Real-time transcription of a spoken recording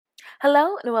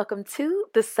Hello and welcome to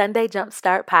the Sunday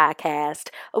Jumpstart Podcast,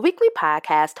 a weekly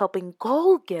podcast helping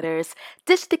goal getters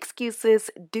ditch the excuses,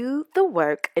 do the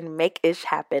work, and make ish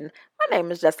happen. My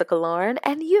name is Jessica Lauren,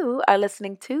 and you are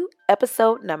listening to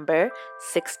episode number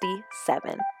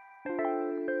 67.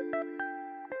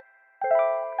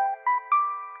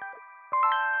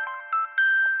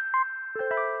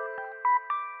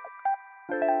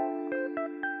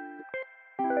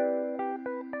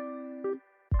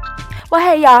 Well,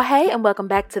 hey, y'all. Hey, and welcome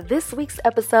back to this week's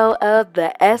episode of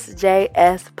the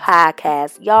SJS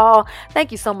Podcast. Y'all,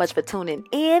 thank you so much for tuning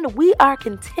in. We are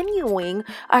continuing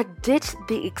our Ditch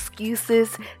the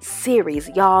Excuses series.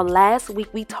 Y'all, last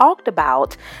week we talked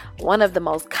about one of the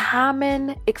most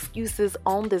common excuses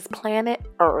on this planet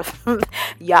Earth.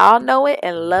 Y'all know it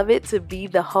and love it to be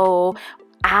the whole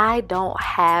I don't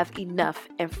have enough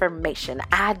information.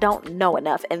 I don't know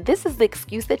enough. And this is the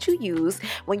excuse that you use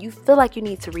when you feel like you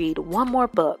need to read one more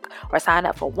book or sign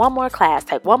up for one more class,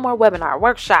 take one more webinar,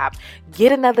 workshop,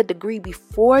 get another degree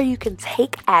before you can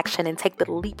take action and take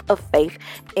the leap of faith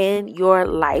in your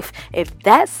life. If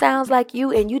that sounds like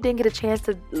you and you didn't get a chance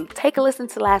to take a listen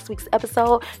to last week's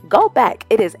episode, go back.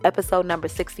 It is episode number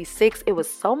 66. It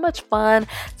was so much fun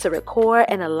to record.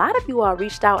 And a lot of you all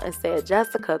reached out and said,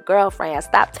 Jessica, girlfriend,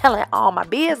 stop telling all my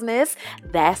business.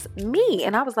 That's me.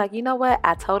 And I was like, you know what?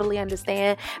 I totally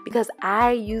understand because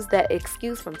I use that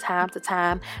excuse from time to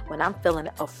time when I'm feeling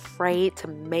afraid to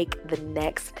make the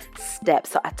next step.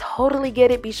 So I totally get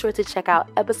it. Be sure to check out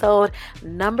episode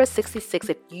number 66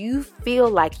 if you feel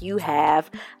like you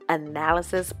have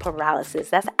analysis paralysis.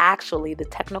 That's actually the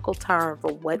technical term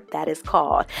for what that is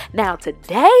called. Now,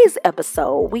 today's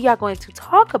episode, we are going to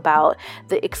talk about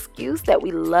the excuse that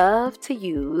we love to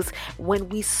use when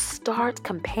we start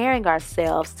comparing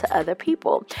ourselves to other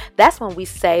people. That's when we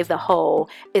say the whole,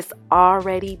 it's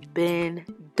already been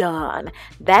done.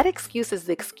 That excuse is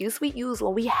the excuse we use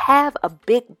when we have a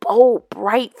big, bold,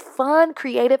 bright, fun,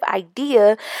 creative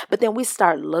idea, but then we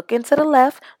start looking to the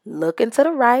left, looking to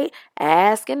the right,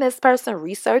 asking this person,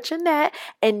 researching that,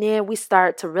 and then we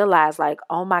start to realize like,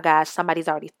 oh my gosh, somebody's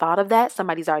already thought of that,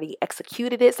 somebody's already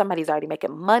executed it, somebody's already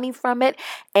making money from it,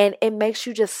 and it makes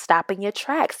you just stop in your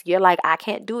tracks. You're like, I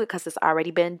can't do it because it's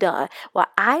already been done. Well,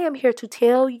 I am here to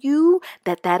tell you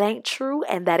that that ain't true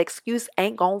and that excuse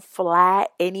ain't gonna fly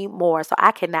anymore. So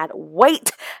I cannot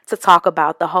wait to talk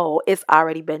about the whole it's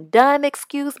already been done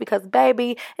excuse because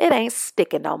baby, it ain't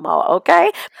sticking no more,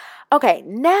 okay? Okay,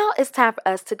 now it's time for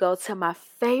us to go to my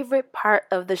favorite part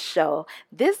of the show.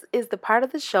 This is the part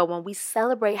of the show when we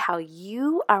celebrate how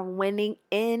you are winning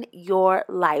in your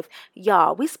life.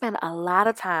 Y'all, we spend a lot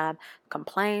of time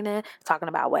complaining, talking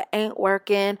about what ain't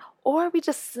working, or we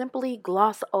just simply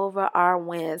gloss over our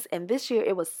wins. And this year,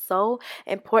 it was so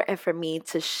important for me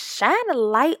to shine a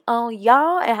light on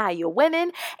y'all and how you're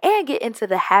winning and get into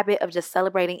the habit of just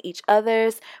celebrating each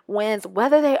other's wins,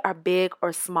 whether they are big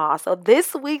or small. So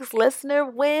this week's listener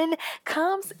win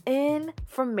comes in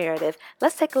from Meredith.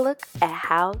 Let's take a look at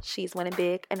how she's winning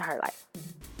big in her life.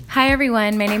 Hi,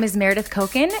 everyone. My name is Meredith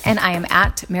Kochen, and I am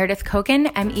at Meredith Kochen,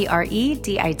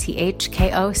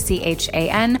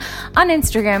 MEredithKoChan, on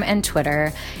Instagram and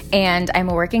Twitter. And I'm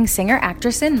a working singer,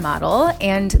 actress, and model.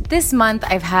 And this month,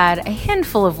 I've had a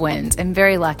handful of wins. I'm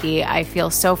very lucky. I feel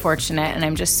so fortunate, and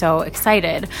I'm just so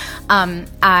excited.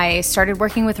 I started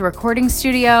working with a recording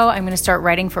studio. I'm going to start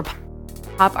writing for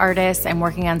pop artists. I'm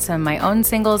working on some of my own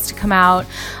singles to come out.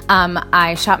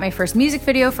 I shot my first music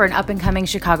video for an up-and-coming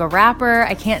Chicago rapper.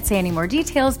 I can't say any more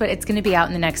details, but it's going to be out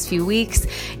in the next few weeks.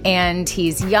 And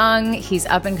he's young, he's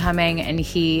up-and-coming, and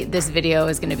this video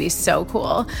is going to be so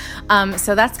cool.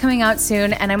 So that's coming out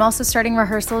soon. And I'm also starting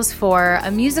rehearsals for a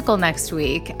musical next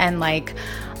week. And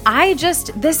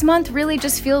this month really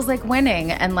just feels like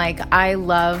winning. And I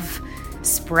love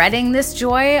spreading this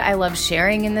joy. I love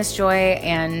sharing in this joy,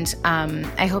 and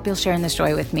I hope you'll share in this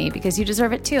joy with me because you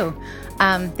deserve it too.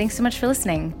 Thanks so much for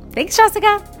listening. Thanks,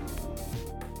 Jessica.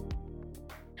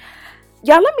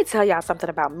 Y'all, let me tell y'all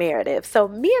something about Meredith. So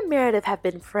me and Meredith have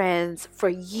been friends for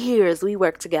years. We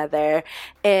work together,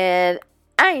 and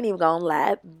I ain't even gonna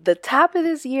lie. The top of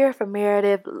this year for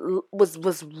Meredith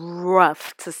was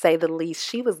rough, to say the least.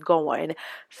 She was going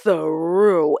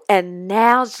through. And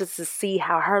now just to see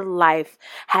how her life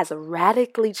has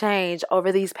radically changed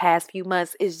over these past few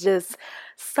months is just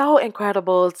so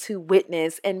incredible to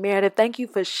witness. And Meredith, thank you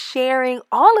for sharing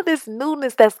all of this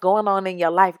newness that's going on in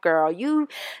your life, girl. You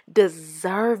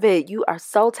deserve it. You are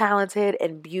so talented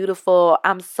and beautiful.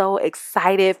 I'm so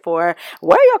excited for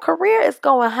where your career is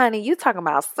going, honey. You talking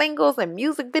about singles and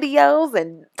music videos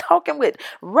and talking with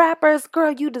rappers.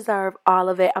 Girl, you deserve all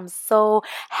of it. I'm so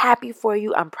happy for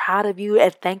you. I'm proud of you.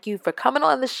 And thank you for coming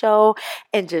on the show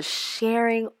and just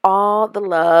sharing all the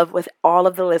love with all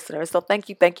of the listeners. So thank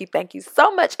you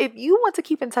so much. If you want to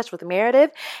keep in touch with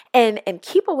Meredith and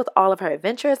keep up with all of her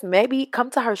adventures, maybe come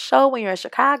to her show when you're in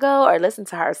Chicago or listen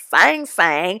to her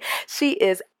sang. She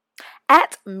is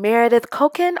at Meredith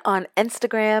Koken on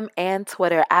Instagram and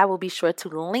Twitter. I will be sure to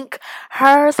link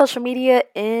her social media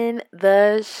in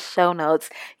the show notes.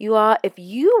 You all, if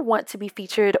you want to be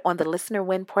featured on the listener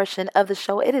win portion of the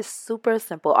show, it is super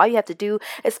simple. All you have to do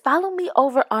is follow me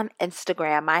over on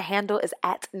Instagram. My handle is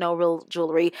at No Real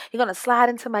Jewelry. You're going to slide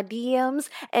into my DMs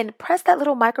and press that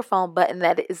little microphone button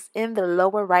that is in the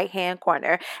lower right hand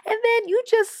corner. And then you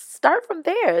just start from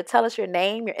there. Tell us your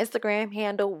name, your Instagram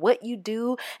handle, what you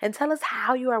do, and tell us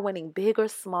how you are winning big or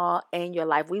small in your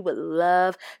life. We would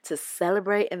love to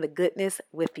celebrate in the goodness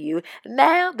with you.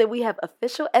 Now that we have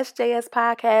official SJS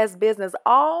podcast business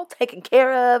all taken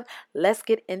care of, let's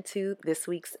get into this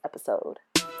week's episode.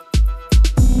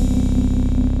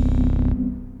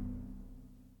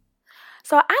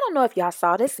 So I don't know if y'all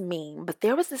saw this meme, but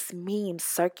there was this meme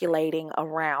circulating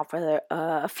around for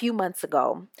a few months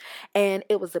ago. And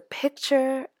it was a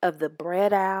picture of the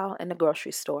bread aisle in the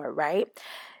grocery store, right?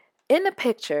 In the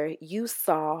picture, you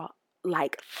saw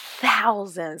like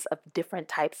thousands of different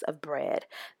types of bread.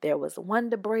 There was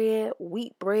Wonder Bread,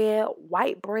 wheat bread,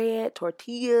 white bread,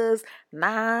 tortillas,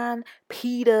 naan,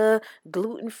 pita,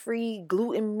 gluten-free,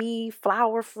 gluten-me,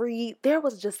 flour-free. There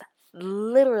was just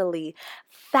literally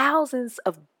thousands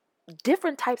of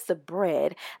different types of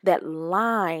bread that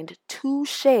lined two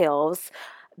shelves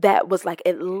that was like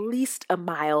at least a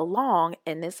mile long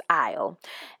in this aisle.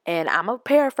 And I'm going to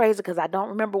paraphrase it because I don't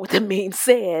remember what the meme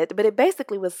said, but it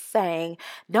basically was saying,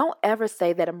 don't ever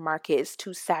say that a market is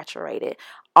too saturated.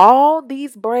 All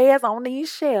these breads on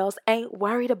these shelves ain't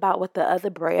worried about what the other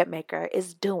bread maker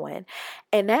is doing.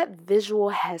 And that visual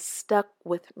has stuck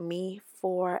with me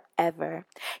forever.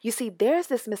 You see, there's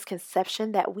this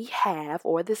misconception that we have,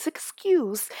 or this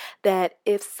excuse that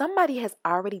if somebody has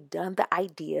already done the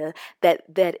idea, that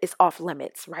it's off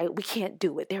limits, right? We can't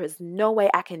do it. There is no way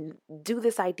I can do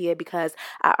this idea because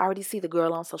I already see the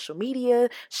girl on social media.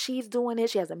 She's doing it.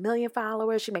 She has 1 million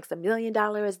followers. She makes $1 million.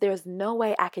 There's no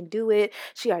way I can do it.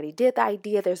 She already did the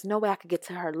idea. There's no way I could get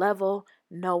to her level.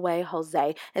 No way,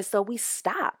 Jose. And so we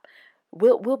stop.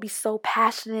 We'll be so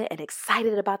passionate and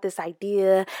excited about this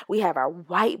idea. We have our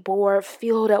whiteboard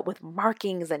filled up with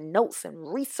markings and notes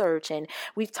and research, and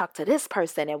we've talked to this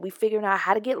person and we're figuring out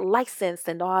how to get licensed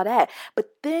and all that.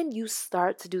 But then you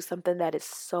start to do something that is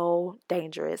so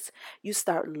dangerous. You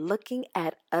start looking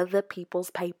at other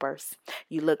people's papers.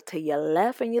 You look to your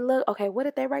left and you look, okay, what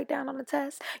did they write down on the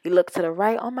test? You look to the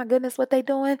right, oh my goodness, what they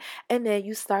doing? And then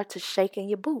you start to shake in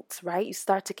your boots, right? You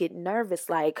start to get nervous,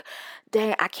 like,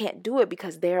 dang, I can't do it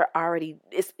because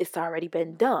it's already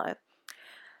been done.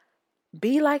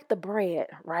 Be like the bread,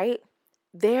 right?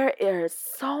 There are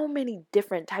so many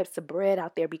different types of bread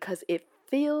out there because it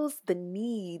fills the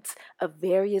needs of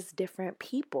various different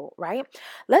people, right?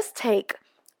 Let's take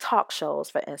talk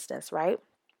shows, for instance, right?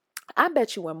 I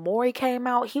bet you when Maury came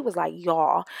out, he was like,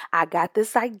 y'all, I got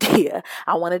this idea.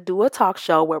 I want to do a talk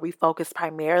show where we focus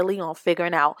primarily on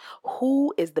figuring out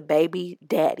who is the baby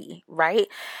daddy, right?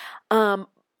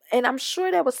 And I'm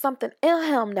sure there was something in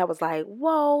him that was like,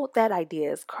 whoa, that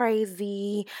idea is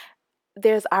crazy.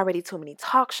 There's already too many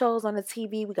talk shows on the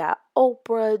TV. We got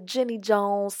Oprah, Jenny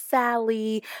Jones,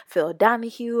 Sally, Phil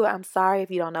Donahue. I'm sorry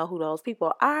if you don't know who those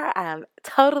people are. I am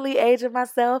totally aging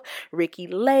myself. Ricky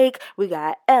Lake. We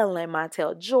got Ellen,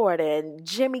 Montel Jordan,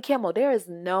 Jimmy Kimmel. There is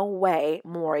no way,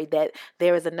 Maury, that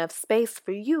there is enough space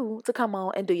for you to come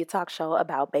on and do your talk show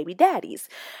about baby daddies.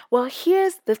 Well,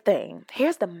 here's the thing.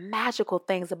 Here's the magical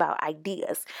things about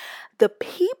ideas. The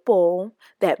people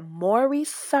that Maury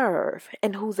serve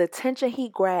and whose attention he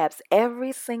grabs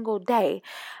every single day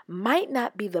might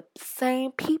not be the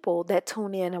same people that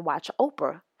tune in and watch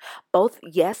Oprah. Both,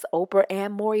 yes, Oprah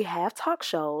and Maury have talk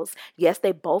shows. Yes,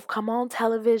 they both come on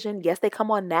television. Yes, they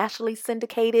come on nationally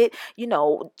syndicated,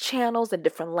 channels in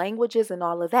different languages and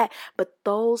all of that. But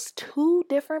those two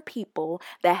different people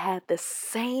that have the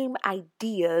same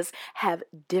ideas have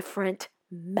different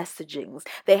messagings.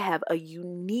 They have a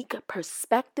unique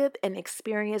perspective and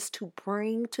experience to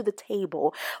bring to the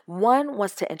table. One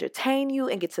wants to entertain you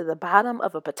and get to the bottom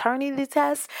of a paternity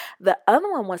test. The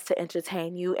other one wants to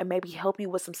entertain you and maybe help you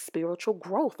with some spiritual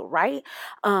growth, right?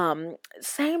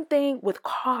 Same thing with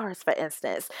cars, for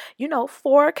instance.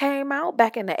 Ford came out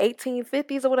back in the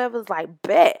 1850s or whatever. It's like,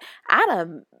 bet, I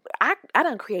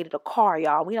done created a car,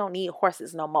 y'all. We don't need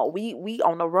horses no more. We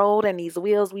on the road and these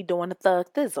wheels, we doing the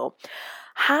thug thizzle.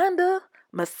 Honda,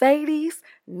 Mercedes,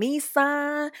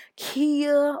 Nissan,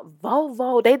 Kia,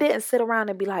 Volvo, they didn't sit around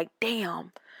and be like,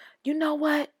 damn, you know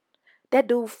what? That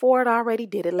dude Ford already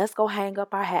did it. Let's go hang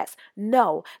up our hats.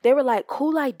 No, they were like,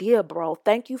 cool idea, bro.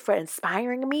 Thank you for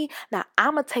inspiring me. Now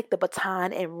I'm going to take the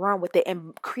baton and run with it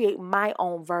and create my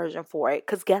own version for it.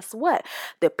 Because guess what?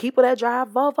 The people that drive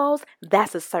Volvos,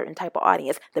 that's a certain type of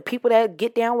audience. The people that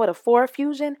get down with a Ford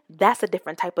Fusion, that's a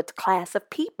different type of class of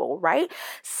people, right?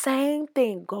 Same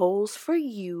thing goes for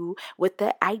you with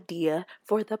the idea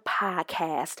for the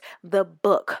podcast, the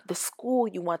book, the school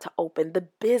you want to open, the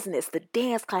business, the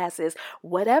dance classes.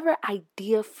 Whatever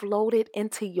idea floated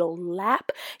into your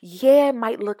lap, it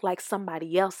might look like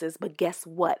somebody else's, but guess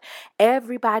what?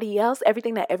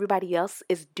 Everything that everybody else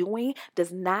is doing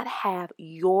does not have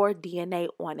your DNA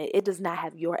on it. It does not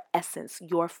have your essence,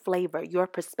 your flavor, your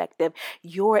perspective,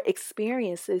 your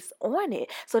experiences on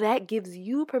it. So that gives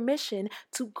you permission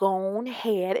to go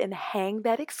ahead and hang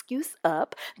that excuse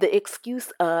up, the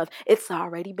excuse of it's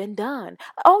already been done.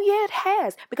 Oh yeah, it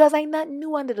has, because ain't nothing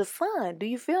new under the sun. Do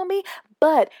you feel me?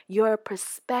 But your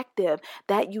perspective,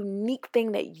 that unique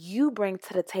thing that you bring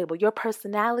to the table, your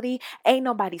personality, ain't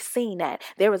nobody seen that.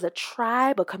 There is a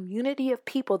tribe, a community of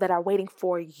people that are waiting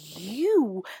for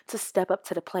you to step up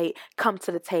to the plate, come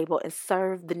to the table, and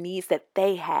serve the needs that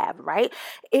they have, right?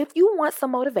 If you want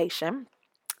some motivation,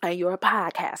 and you're a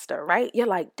podcaster, right? You're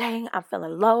like, dang, I'm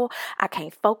feeling low. I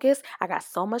can't focus. I got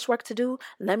so much work to do.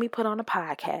 Let me put on a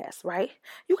podcast, right?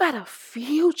 You got a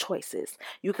few choices.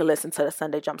 You can listen to the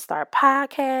Sunday Jumpstart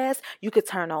podcast. You could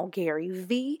turn on Gary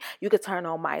V. You could turn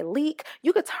on My Leak.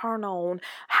 You could turn on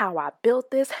How I Built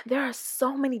This. There are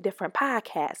so many different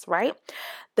podcasts, right?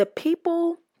 The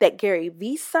people that Gary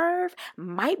V serve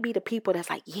might be the people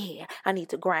that's like, yeah, I need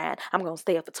to grind. I'm going to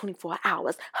stay up for 24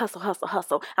 hours. Hustle, hustle,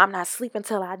 hustle. I'm not sleeping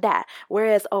till I die.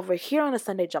 Whereas over here on the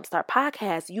Sunday Jumpstart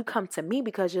podcast, you come to me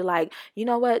because you're like, you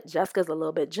know what? Jessica's a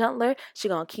little bit gentler. She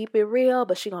going to keep it real,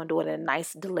 but she going to do it in a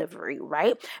nice delivery,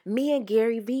 right? Me and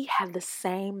Gary V have the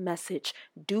same message.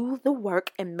 Do the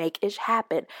work and make it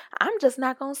happen. I'm just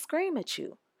not going to scream at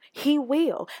you. He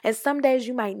will. And some days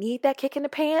you might need that kick in the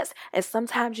pants, and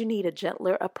sometimes you need a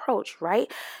gentler approach,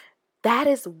 right? That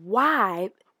is why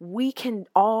we can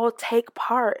all take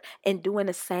part in doing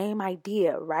the same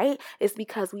idea, right? It's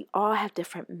because we all have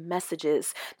different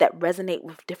messages that resonate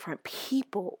with different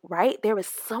people, right? There is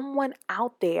someone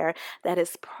out there that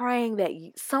is praying that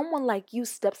someone like you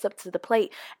steps up to the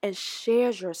plate and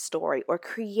shares your story or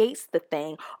creates the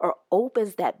thing or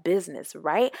opens that business,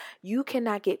 right? You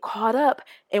cannot get caught up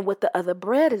in what the other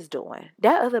bread is doing.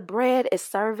 That other bread is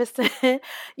servicing,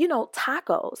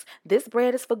 tacos. This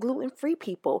bread is for gluten-free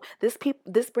people. This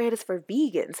bread is for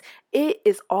vegans. It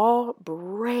is all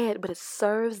bread, but it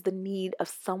serves the need of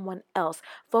someone else.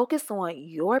 Focus on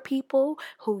your people,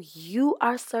 who you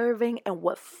are serving, and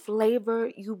what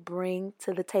flavor you bring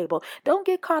to the table. Don't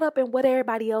get caught up in what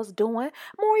everybody else doing.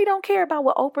 Maury don't care about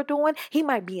what Oprah doing. He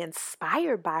might be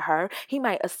inspired by her. He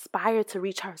might aspire to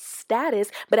reach her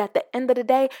status, but at the end of the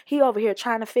day, he over here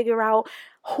trying to figure out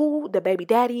who the baby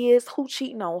daddy is, who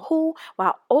cheating on who,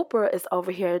 while Oprah is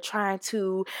over here trying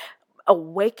to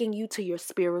awaken you to your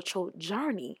spiritual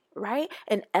journey, right?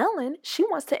 And Ellen, she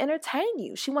wants to entertain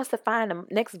you. She wants to find the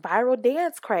next viral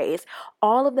dance craze.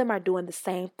 All of them are doing the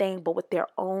same thing, but with their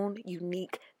own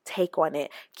unique take on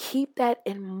it. Keep that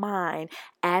in mind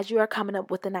as you are coming up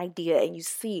with an idea and you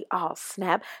see, oh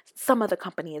snap, some other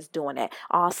company is doing it.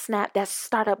 Oh snap, that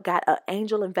startup got an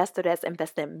angel investor that's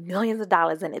investing millions of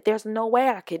dollars in it. There's no way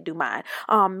I could do mine.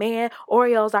 Oh man,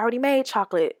 Oreo's already made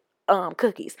chocolate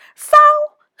cookies. So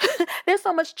there's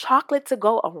so much chocolate to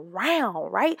go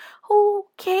around, right? Who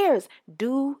cares?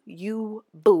 Do you,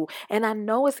 boo? And I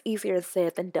know it's easier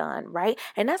said than done, right?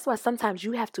 And that's why sometimes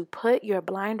you have to put your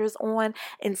blinders on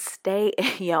and stay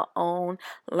in your own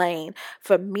lane.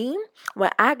 For me, when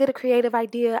I get a creative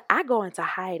idea, I go into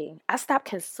hiding. I stop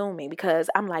consuming because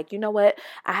I'm like, you know what?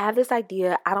 I have this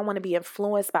idea. I don't want to be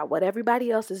influenced by what everybody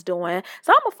else is doing.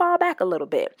 So I'm going to fall back a little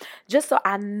bit just so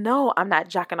I know I'm not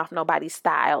jacking off nobody's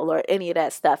style or any of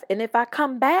that stuff. stuff. And if I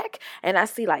come back and I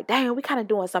see like, dang, we kind of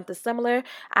doing something similar,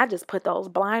 I just put those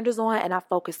blinders on and I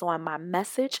focus on my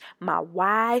message, my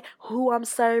why, who I'm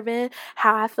serving,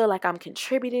 how I feel like I'm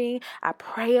contributing. I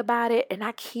pray about it and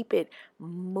I keep it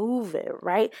moving,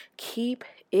 right? Keep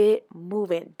it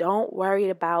moving. Don't worry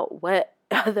about what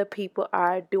other people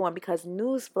are doing, because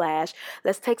newsflash,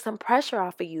 let's take some pressure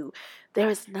off of you. There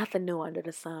is nothing new under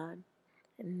the sun.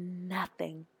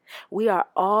 Nothing. We are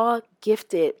all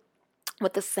gifted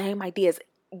with the same ideas.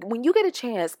 When you get a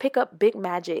chance, pick up Big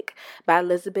Magic by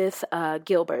Elizabeth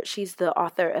Gilbert. She's the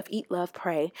author of Eat, Love,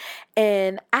 Pray.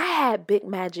 And I had Big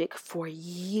Magic for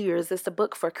years. It's a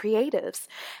book for creatives.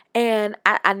 And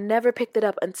I never picked it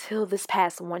up until this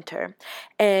past winter.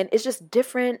 And it's just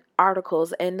different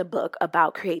articles in the book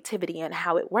about creativity and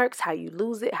how it works, how you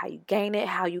lose it, how you gain it,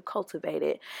 how you cultivate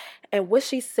it. And what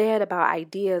she said about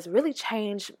ideas really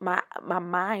changed my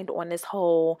mind on this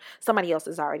whole somebody else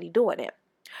is already doing it.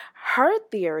 Her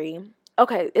theory,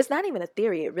 okay, it's not even a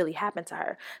theory, it really happened to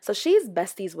her. So she's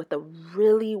besties with a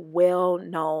really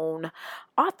well-known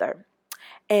author.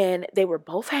 And they were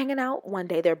both hanging out one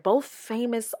day. They're both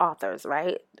famous authors,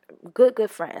 right? Good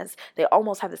friends. They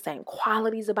almost have the same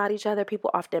qualities about each other.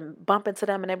 People often bump into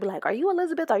them and they be like, are you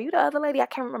Elizabeth? Are you the other lady? I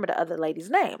can't remember the other lady's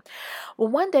name. Well,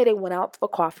 one day they went out for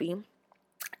coffee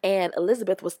and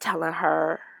Elizabeth was telling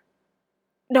her,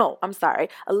 no, I'm sorry.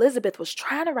 Elizabeth was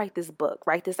trying to write this book,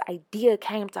 right? This idea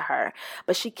came to her,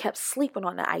 but she kept sleeping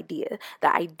on the idea.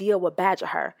 The idea would badger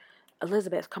her.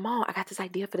 Elizabeth, come on, I got this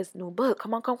idea for this new book.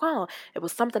 Come on. It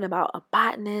was something about a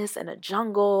botanist and a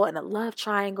jungle and a love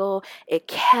triangle. It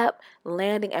kept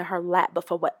landing in her lap, but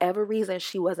for whatever reason,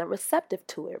 she wasn't receptive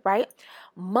to it, right?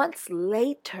 Months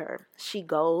later, she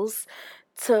goes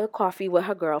to coffee with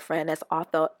her girlfriend that's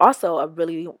also a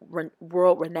really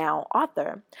world-renowned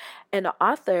author. And the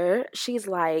author, she's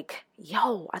like,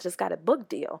 yo, I just got a book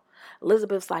deal.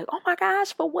 Elizabeth's like, oh my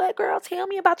gosh, for what, girl? Tell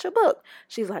me about your book.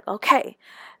 She's like, okay,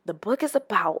 the book is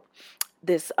about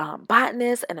this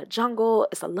botanist and a jungle.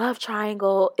 It's a love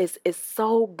triangle. It's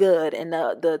so good. And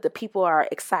the people are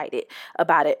excited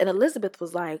about it. And Elizabeth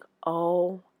was like,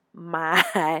 oh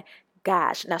my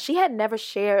gosh. Now, she had never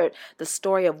shared the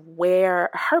story of where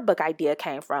her book idea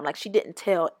came from. Like, she didn't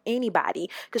tell anybody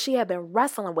because she had been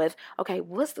wrestling with, okay,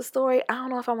 what's the story? I don't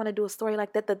know if I want to do a story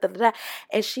like that.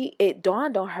 And it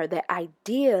dawned on her that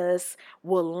ideas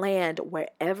will land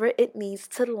wherever it needs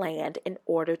to land in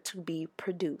order to be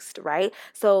produced, right?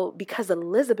 So because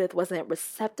Elizabeth wasn't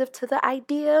receptive to the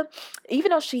idea, even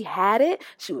though she had it,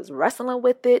 she was wrestling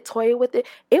with it, toying with it,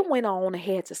 it went on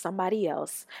ahead to somebody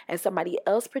else, and somebody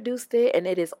else produced it, and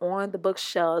it is on the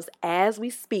bookshelves as we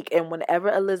speak. And whenever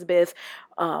Elizabeth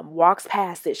walks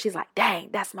past it, she's like, dang,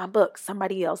 that's my book.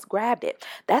 Somebody else grabbed it.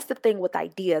 That's the thing with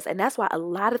ideas. And that's why a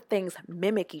lot of things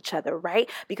mimic each other, right?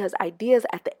 Because ideas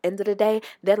at the end of the day,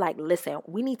 they're like, listen,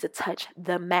 we need to touch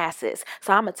the masses.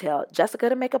 So I'm going to tell Jessica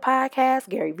to make a podcast,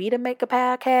 Gary Vee to make a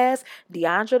podcast,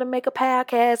 Deandra to make a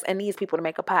podcast, and these people to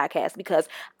make a podcast, because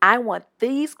I want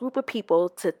these group of people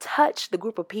to touch the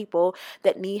group of people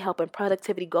that need help in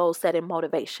productivity, goal setting,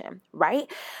 motivation,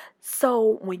 right?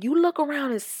 So when you look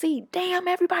around and see, damn,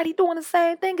 everybody doing the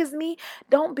same thing as me,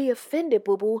 don't be offended,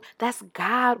 boo-boo. That's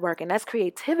God working. That's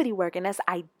creativity working. That's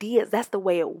ideas. That's the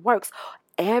way it works.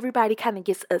 Everybody kind of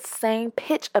gets a same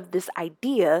pitch of this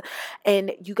idea,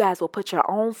 and you guys will put your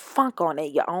own funk on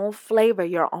it, your own flavor,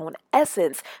 your own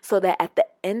essence, so that at the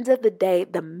end of the day,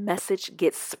 the message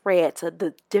gets spread to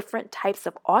the different types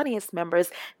of audience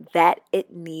members that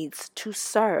it needs to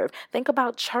serve. Think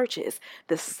about churches,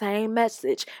 the same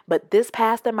message, but this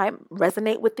pastor might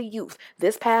resonate with the youth.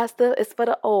 This pastor is for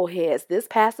the old heads. This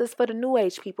pastor is for the new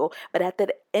age people. But at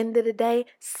the end of the day,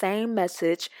 same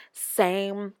message,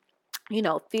 same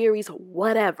theories,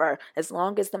 whatever, as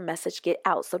long as the message get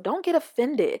out. So don't get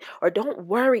offended or don't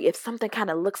worry if something kind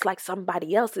of looks like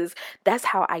somebody else's. That's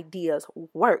how ideas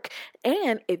work.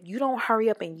 And if you don't hurry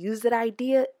up and use that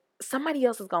idea, somebody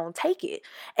else is going to take it,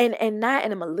 and not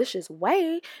in a malicious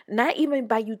way, not even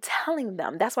by you telling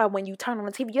them. That's why when you turn on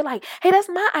the TV, you're like, hey, that's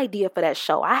my idea for that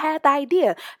show. I had the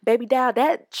idea. Baby doll,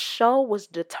 that show was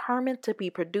determined to be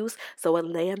produced, so it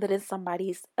landed in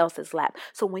somebody else's lap.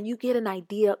 So when you get an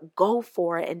idea, go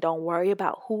for it and don't worry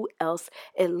about who else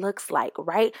it looks like,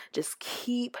 right? Just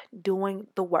keep doing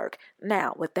the work.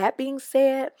 Now, with that being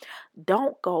said,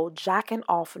 don't go jocking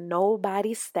off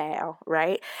nobody's style,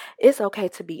 right? It's okay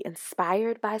to be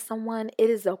inspired by someone, it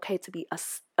is okay to be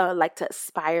to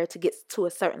aspire to get to a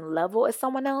certain level as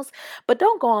someone else. But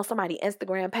don't go on somebody's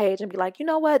Instagram page and be like, you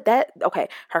know what,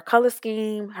 her color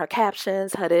scheme, her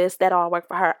captions, her this, that all work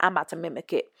for her. I'm about to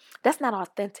mimic it. That's not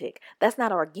authentic. That's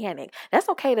not organic. That's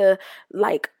okay to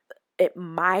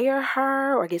admire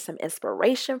her or get some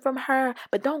inspiration from her,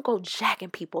 but don't go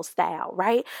jacking people's style,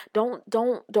 right? Don't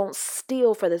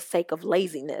steal for the sake of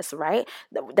laziness, right?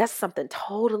 That's something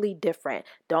totally different.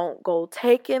 Don't go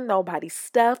taking nobody's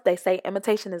stuff. They say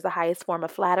imitation is the highest form of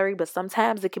flattery, but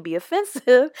sometimes it can be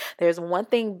offensive. There's one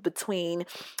thing between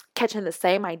catching the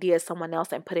same idea as someone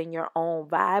else and putting your own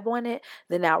vibe on it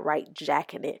than outright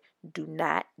jacking it. Do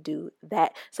not do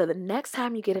that. So the next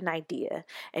time you get an idea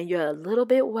and you're a little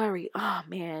bit worried, oh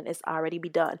man, it's already be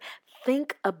done.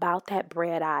 Think about that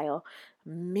bread aisle.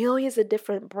 Millions of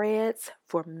different breads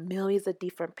for millions of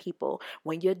different people.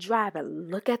 When you're driving,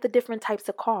 look at the different types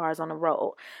of cars on the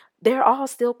road. They're all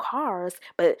still cars,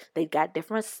 but they got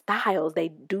different styles. They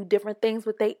do different things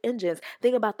with their engines.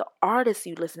 Think about the artists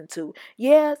you listen to.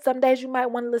 Yeah, some days you might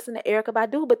want to listen to Erykah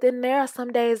Badu, but then there are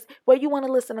some days where you want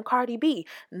to listen to Cardi B.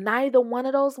 Neither one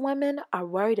of those women are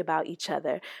worried about each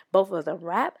other. Both of them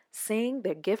rap, sing,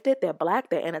 they're gifted, they're black,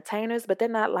 they're entertainers, but they're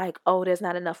not like, oh, there's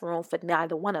not enough room for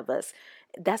neither one of us.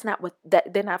 That's not what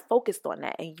they're not focused on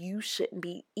that, and you shouldn't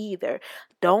be either.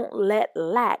 Don't let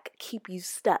lack keep you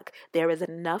stuck. There is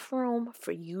enough room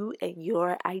for you and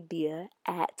your idea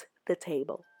at the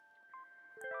table.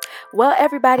 Well,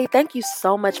 everybody, thank you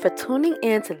so much for tuning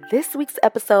in to this week's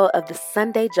episode of the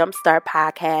Sunday Jumpstart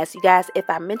Podcast. You guys, if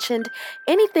I mentioned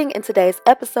anything in today's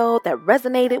episode that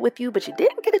resonated with you, but you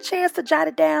didn't get a chance to jot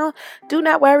it down, do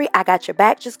not worry. I got your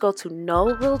back. Just go to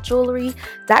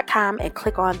norealjewelry.com and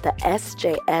click on the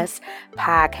SJS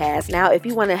Podcast. Now, if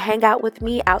you want to hang out with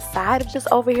me outside of just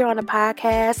over here on the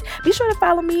podcast, be sure to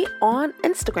follow me on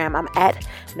Instagram. I'm at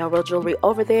norealjewelry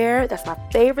over there. That's my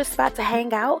favorite spot to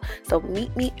hang out. So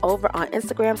meet me over on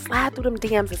Instagram, slide through them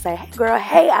DMs and say, hey girl,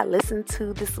 hey, I listened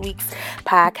to this week's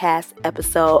podcast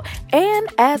episode. And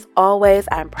as always,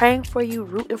 I'm praying for you,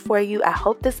 rooting for you. I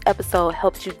hope this episode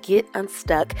helped you get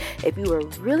unstuck. If you were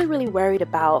really, really worried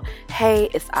about, hey,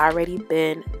 it's already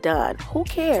been done. Who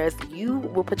cares? You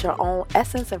will put your own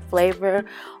essence and flavor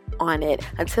on it.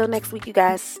 Until next week, you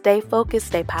guys, stay focused,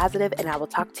 stay positive, and I will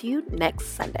talk to you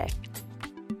next Sunday.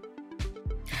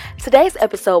 Today's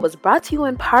episode was brought to you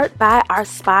in part by our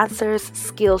sponsors,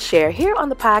 Skillshare. Here on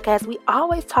the podcast, we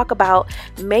always talk about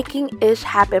making ish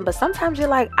happen, but sometimes you're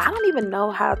like, I don't even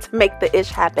know how to make the ish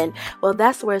happen. Well,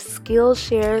 that's where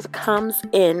Skillshare comes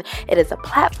in. It is a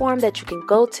platform that you can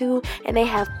go to, and they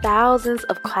have thousands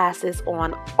of classes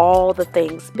on all the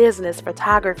things: business,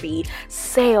 photography,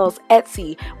 sales,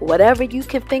 Etsy, whatever you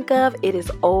can think of, it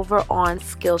is over on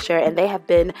Skillshare, and they have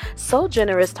been so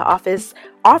generous to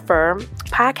offer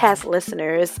podcast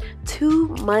listeners 2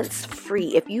 months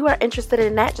free. If you are interested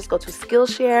in that, just go to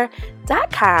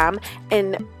Skillshare.com,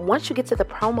 and once you get to the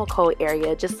promo code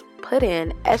area, just put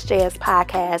in SJS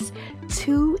Podcast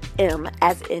 2M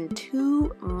as in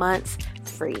 2 months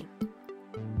free.